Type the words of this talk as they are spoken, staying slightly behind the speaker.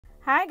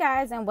Hi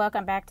guys, and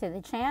welcome back to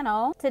the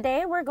channel.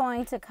 Today we're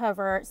going to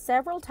cover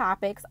several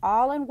topics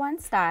all in one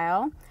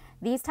style.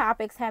 These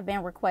topics have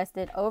been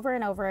requested over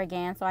and over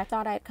again, so I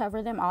thought I'd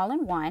cover them all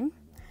in one.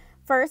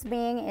 First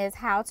being is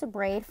how to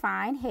braid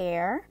fine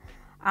hair.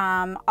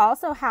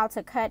 Also how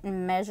to cut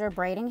and measure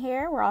braiding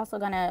hair. We're also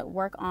going to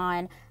work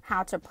on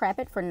how to prep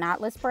it for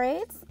knotless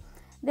braids.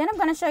 Then I'm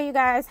going to show you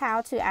guys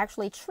how to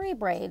actually tree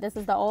braid. This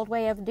is the old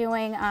way of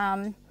doing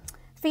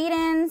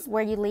feed-ins,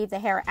 where you leave the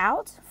hair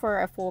out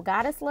for a full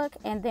goddess look.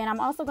 And then I'm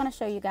also going to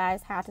show you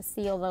guys how to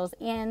seal those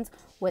ends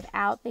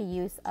without the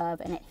use of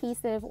an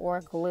adhesive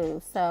or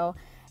glue. So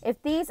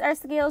if these are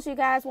skills you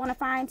guys want to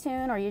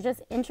fine-tune or you're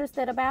just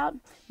interested about,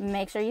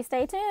 make sure you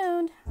stay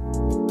tuned.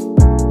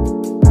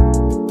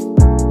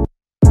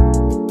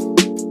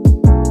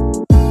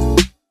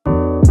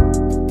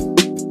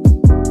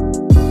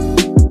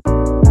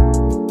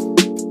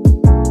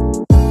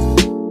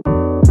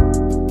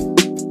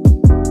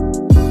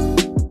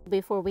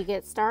 Before we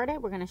get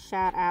started, we're going to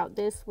shout out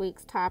this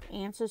week's top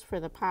answers for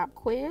the pop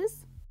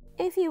quiz.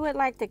 If you would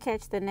like to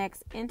catch the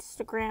next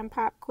Instagram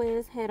pop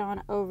quiz, head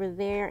on over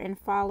there and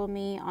follow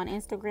me on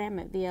Instagram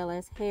at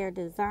VLS Hair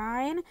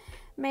Design.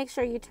 Make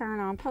sure you turn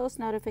on post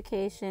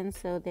notifications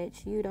so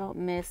that you don't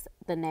miss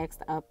the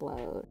next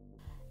upload.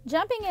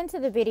 Jumping into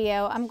the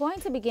video, I'm going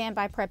to begin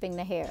by prepping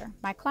the hair.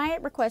 My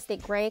client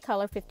requested gray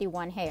color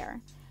 51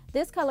 hair.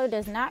 This color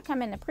does not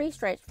come in the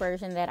pre-stretched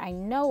version that I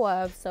know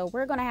of, so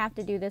we're going to have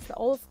to do this the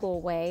old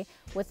school way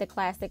with the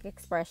Classic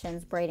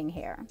Expressions braiding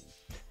hair.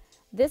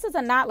 This is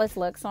a knotless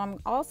look, so I'm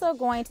also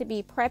going to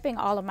be prepping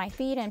all of my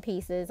feed-in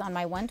pieces on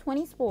my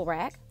 120 spool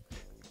rack.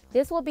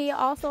 This will be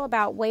also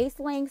about waist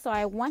length, so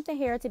I want the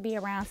hair to be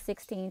around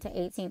 16 to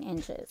 18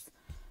 inches.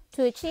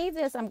 To achieve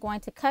this, I'm going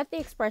to cut the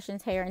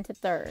Expressions hair into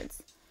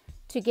thirds.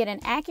 To get an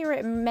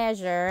accurate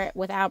measure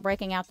without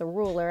breaking out the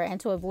ruler and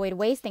to avoid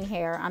wasting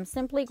hair, I'm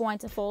simply going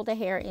to fold the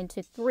hair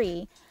into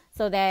 3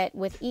 so that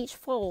with each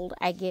fold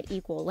I get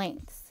equal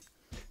lengths.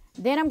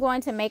 Then I'm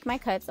going to make my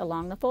cuts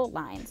along the fold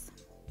lines.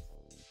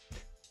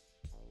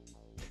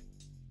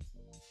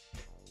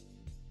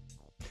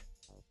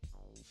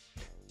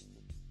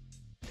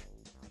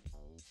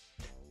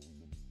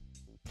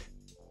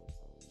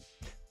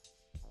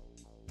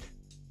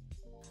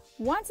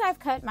 Once I've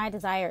cut my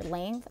desired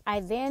length, I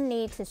then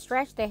need to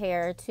stretch the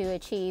hair to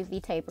achieve the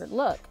tapered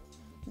look.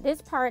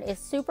 This part is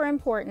super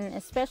important,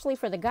 especially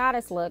for the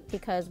goddess look,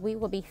 because we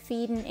will be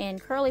feeding in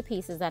curly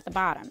pieces at the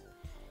bottom.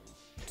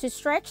 To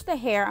stretch the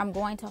hair, I'm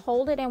going to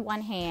hold it in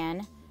one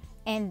hand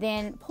and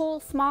then pull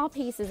small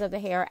pieces of the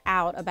hair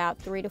out about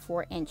 3 to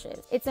 4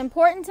 inches. It's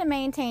important to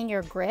maintain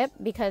your grip,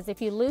 because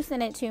if you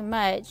loosen it too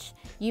much,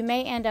 you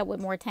may end up with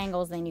more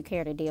tangles than you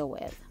care to deal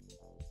with.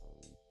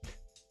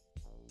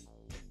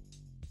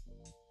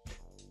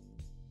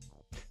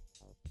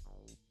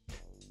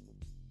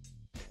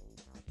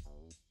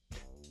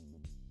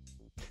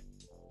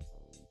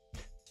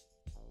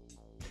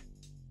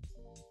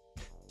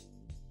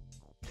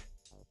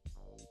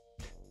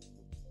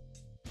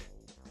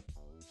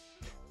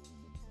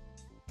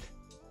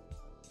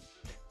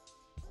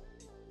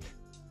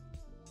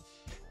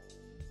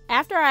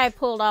 After I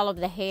pulled all of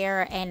the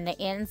hair and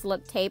the ends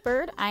look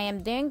tapered, I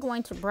am then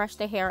going to brush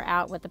the hair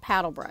out with a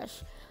paddle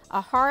brush. A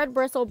hard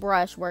bristle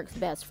brush works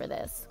best for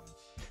this.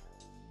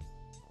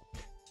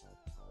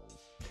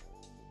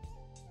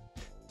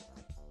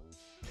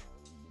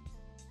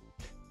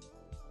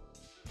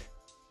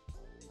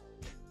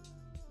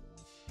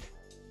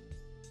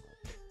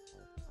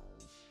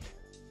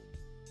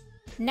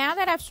 Now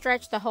that I've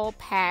stretched the whole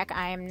pack,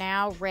 I am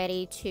now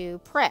ready to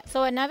prep.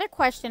 So another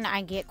question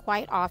I get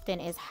quite often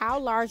is, how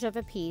large of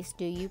a piece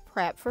do you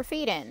prep for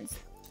feed-ins?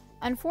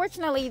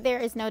 Unfortunately, there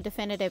is no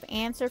definitive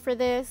answer for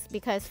this,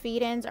 because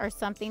feed-ins are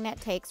something that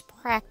takes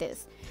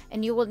practice,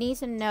 and you will need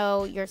to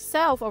know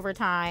yourself over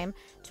time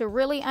to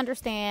really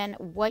understand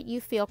what you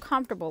feel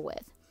comfortable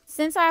with.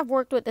 Since I've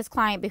worked with this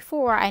client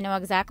before, I know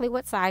exactly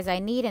what size I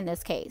need in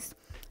this case.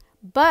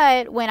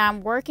 But when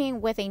I'm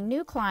working with a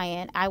new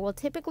client, I will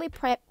typically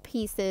prep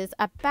pieces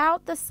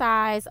about the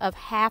size of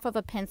half of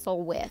a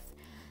pencil width.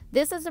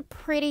 This is a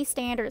pretty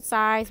standard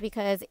size,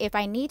 because if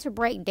I need to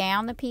break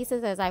down the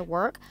pieces as I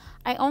work,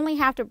 I only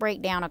have to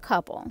break down a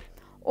couple.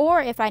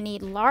 Or if I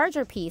need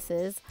larger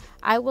pieces,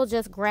 I will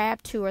just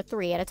grab 2 or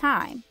 3 at a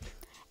time.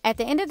 At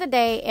the end of the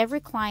day, every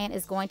client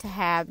is going to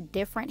have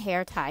different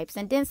hair types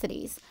and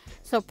densities,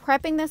 so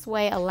prepping this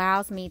way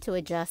allows me to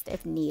adjust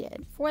if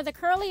needed. For the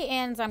curly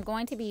ends, I'm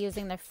going to be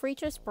using the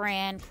Freetress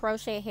brand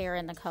crochet hair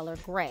in the color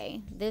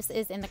gray. This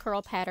is in the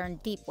curl pattern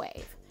Deep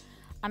Wave.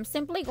 I'm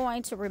simply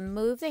going to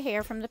remove the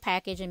hair from the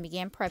package and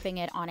begin prepping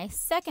it on a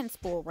second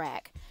spool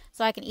rack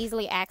so I can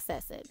easily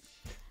access it.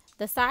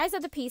 The size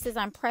of the pieces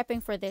I'm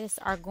prepping for this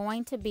are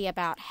going to be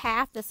about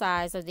half the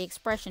size of the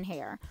expression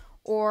hair,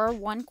 or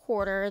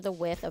 1/4 the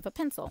width of a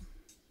pencil.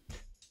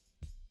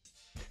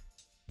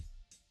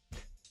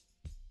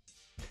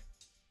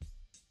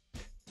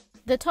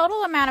 The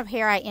total amount of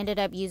hair I ended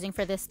up using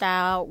for this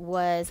style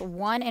was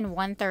 1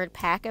 1/3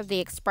 pack of the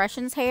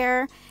Expressions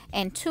hair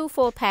and 2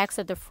 full packs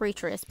of the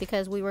Freetress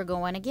because we were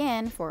going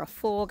again for a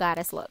full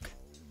goddess look.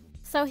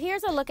 So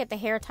here's a look at the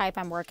hair type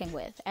I'm working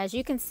with. As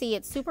you can see,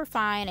 it's super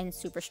fine and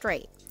super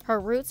straight.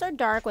 Her roots are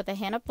dark with a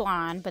hint of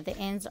blonde, but the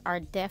ends are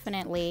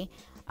definitely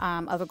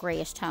of a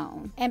grayish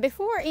tone. And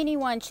before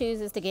anyone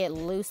chooses to get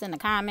loose in the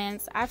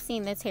comments, I've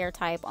seen this hair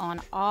type on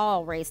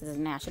all races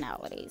and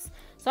nationalities.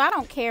 So I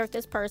don't care if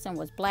this person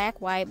was black,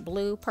 white,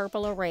 blue,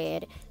 purple, or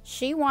red.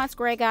 She wants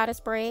gray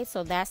goddess braids,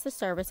 so that's the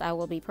service I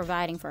will be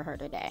providing for her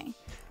today.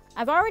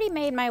 I've already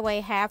made my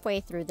way halfway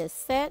through this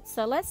set,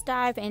 so let's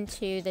dive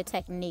into the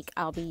technique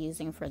I'll be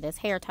using for this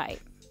hair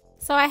type.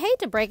 So I hate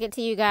to break it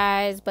to you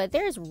guys, but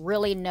there's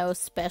really no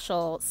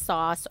special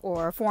sauce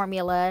or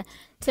formula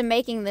to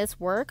making this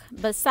work,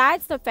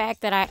 besides the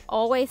fact that I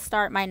always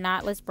start my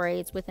knotless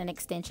braids with an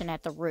extension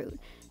at the root.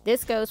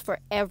 This goes for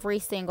every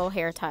single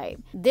hair type.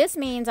 This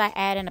means I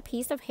add in a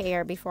piece of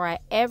hair before I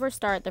ever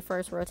start the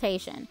first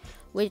rotation,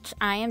 which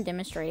I am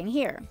demonstrating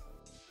here.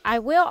 I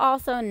will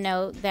also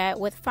note that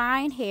with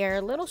fine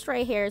hair, little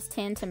stray hairs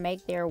tend to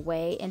make their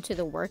way into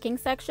the working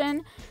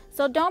section,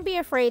 so don't be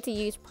afraid to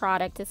use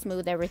product to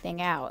smooth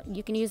everything out.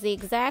 You can use the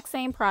exact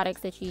same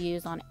products that you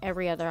use on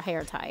every other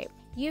hair type.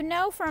 You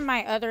know from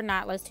my other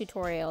knotless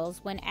tutorials,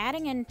 when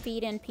adding in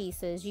feed-in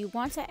pieces, you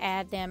want to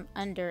add them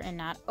under and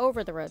not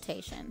over the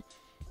rotation.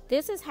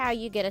 This is how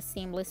you get a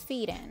seamless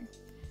feed-in.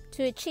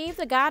 To achieve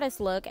the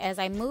goddess look, as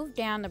I move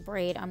down the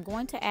braid, I'm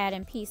going to add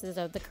in pieces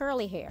of the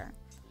curly hair.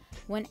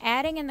 When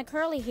adding in the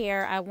curly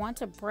hair, I want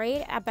to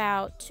braid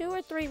about 2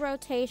 or 3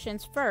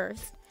 rotations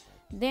first.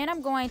 Then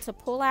I'm going to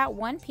pull out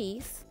one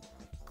piece,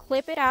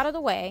 clip it out of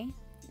the way,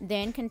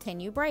 then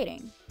continue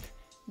braiding.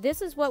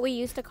 This is what we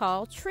used to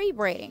call tree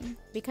braiding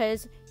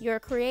because you're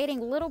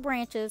creating little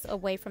branches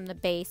away from the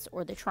base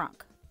or the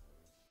trunk.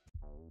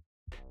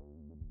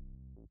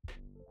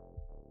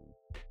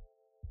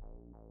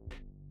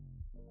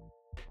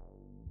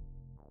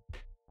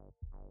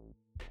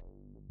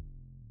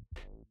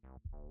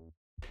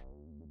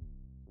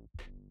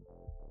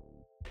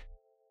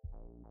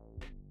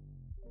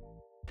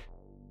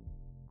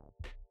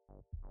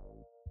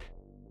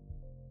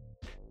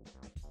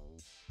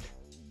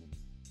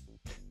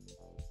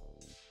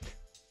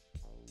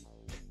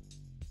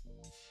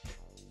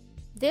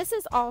 This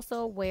is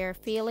also where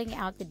feeling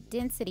out the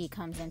density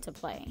comes into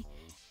play.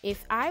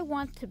 If I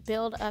want to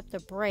build up the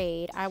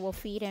braid, I will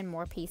feed in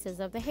more pieces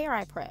of the hair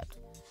I prepped.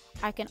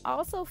 I can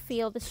also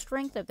feel the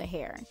strength of the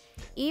hair.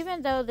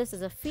 Even though this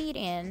is a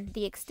feed-in,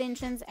 the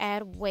extensions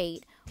add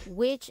weight,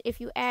 which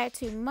if you add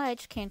too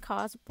much can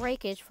cause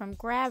breakage from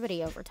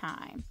gravity over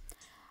time.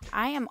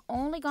 I am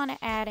only going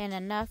to add in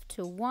enough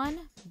to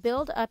 1,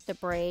 build up the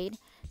braid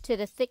to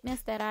the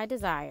thickness that I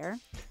desire,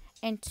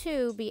 and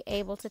 2, be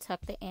able to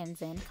tuck the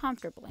ends in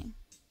comfortably.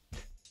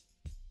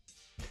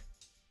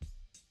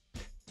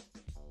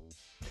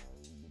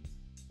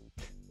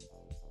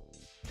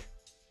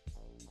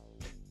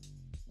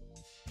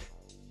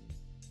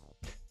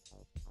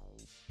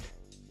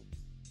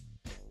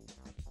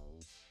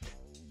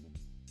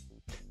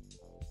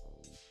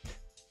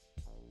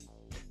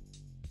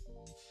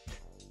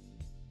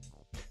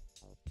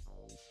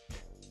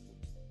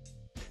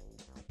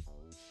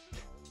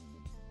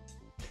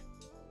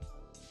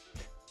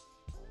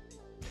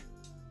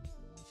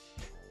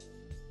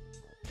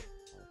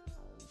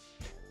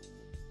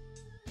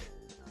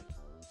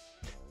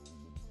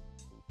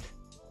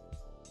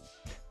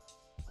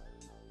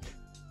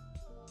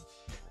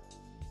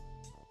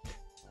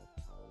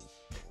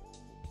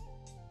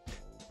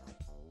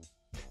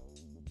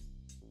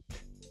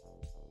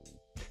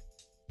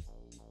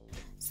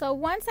 So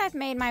once I've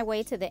made my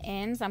way to the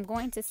ends, I'm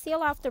going to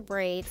seal off the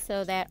braid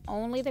so that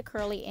only the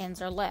curly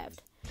ends are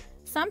left.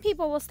 Some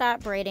people will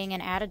stop braiding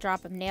and add a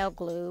drop of nail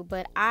glue,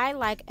 but I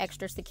like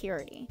extra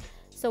security.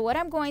 So what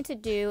I'm going to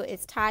do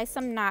is tie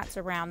some knots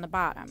around the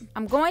bottom.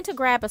 I'm going to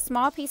grab a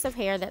small piece of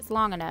hair that's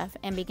long enough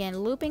and begin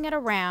looping it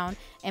around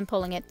and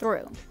pulling it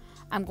through.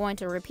 I'm going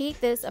to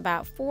repeat this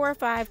about 4 or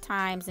 5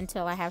 times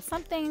until I have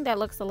something that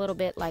looks a little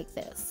bit like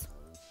this.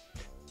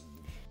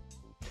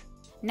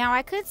 Now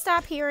I could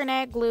stop here and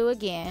add glue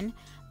again,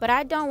 but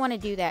I don't want to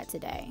do that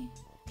today.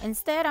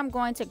 Instead, I'm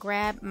going to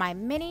grab my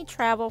mini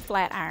travel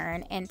flat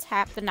iron and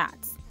tap the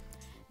knots.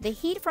 The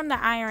heat from the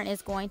iron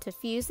is going to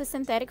fuse the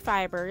synthetic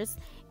fibers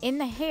in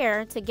the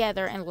hair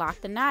together and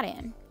lock the knot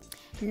in.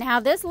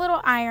 Now this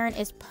little iron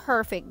is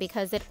perfect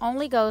because it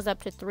only goes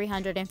up to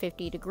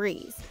 350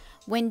 degrees.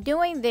 When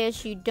doing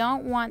this, you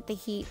don't want the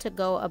heat to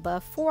go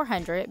above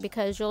 400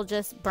 because you'll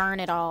just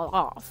burn it all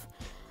off.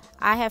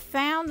 I have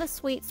found the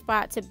sweet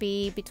spot to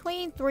be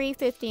between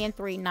 350 and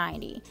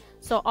 390,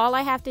 so all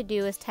I have to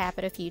do is tap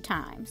it a few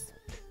times.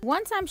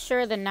 Once I'm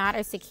sure the knot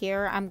is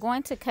secure, I'm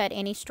going to cut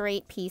any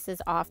straight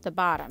pieces off the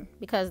bottom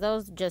because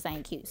those just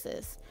ain't cute,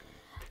 sis.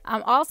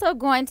 I'm also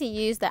going to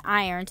use the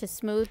iron to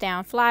smooth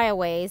down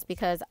flyaways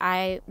because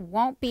I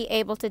won't be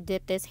able to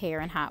dip this hair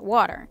in hot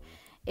water.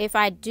 If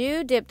I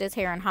do dip this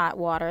hair in hot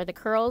water, the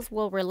curls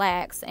will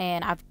relax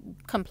and I've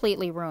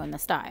completely ruined the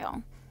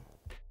style.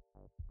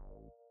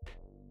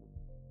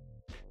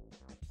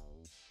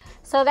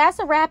 So that's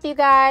a wrap, you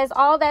guys.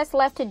 All that's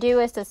left to do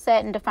is to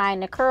set and define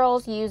the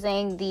curls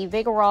using the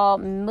Vigorol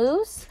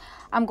mousse.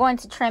 I'm going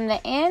to trim the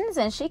ends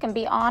and she can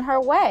be on her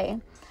way.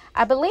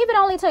 I believe it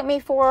only took me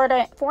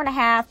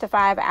 4.5 to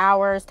 5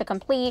 hours to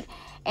complete,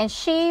 and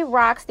she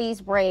rocks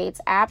these braids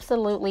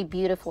absolutely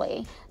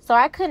beautifully. So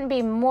I couldn't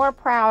be more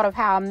proud of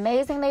how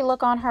amazing they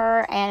look on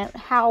her and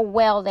how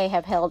well they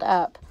have held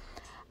up.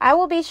 I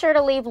will be sure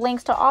to leave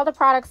links to all the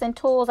products and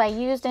tools I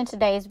used in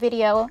today's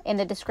video in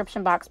the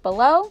description box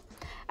below.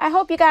 I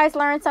hope you guys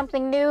learned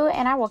something new,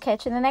 and I will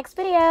catch you in the next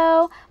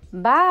video.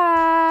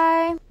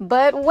 Bye!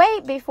 But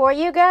wait, before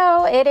you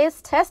go, it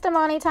is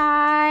testimony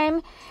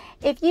time.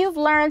 If you've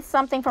learned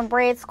something from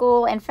Braid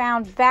School and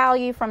found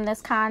value from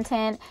this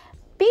content,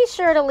 be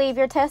sure to leave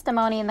your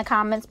testimony in the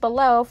comments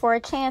below for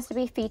a chance to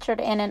be featured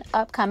in an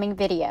upcoming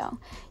video.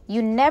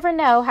 You never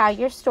know how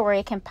your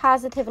story can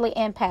positively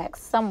impact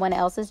someone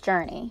else's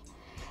journey.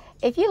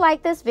 If you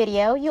like this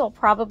video, you'll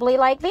probably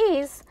like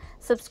these.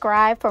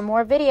 Subscribe for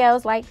more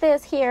videos like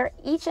this here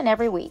each and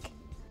every week.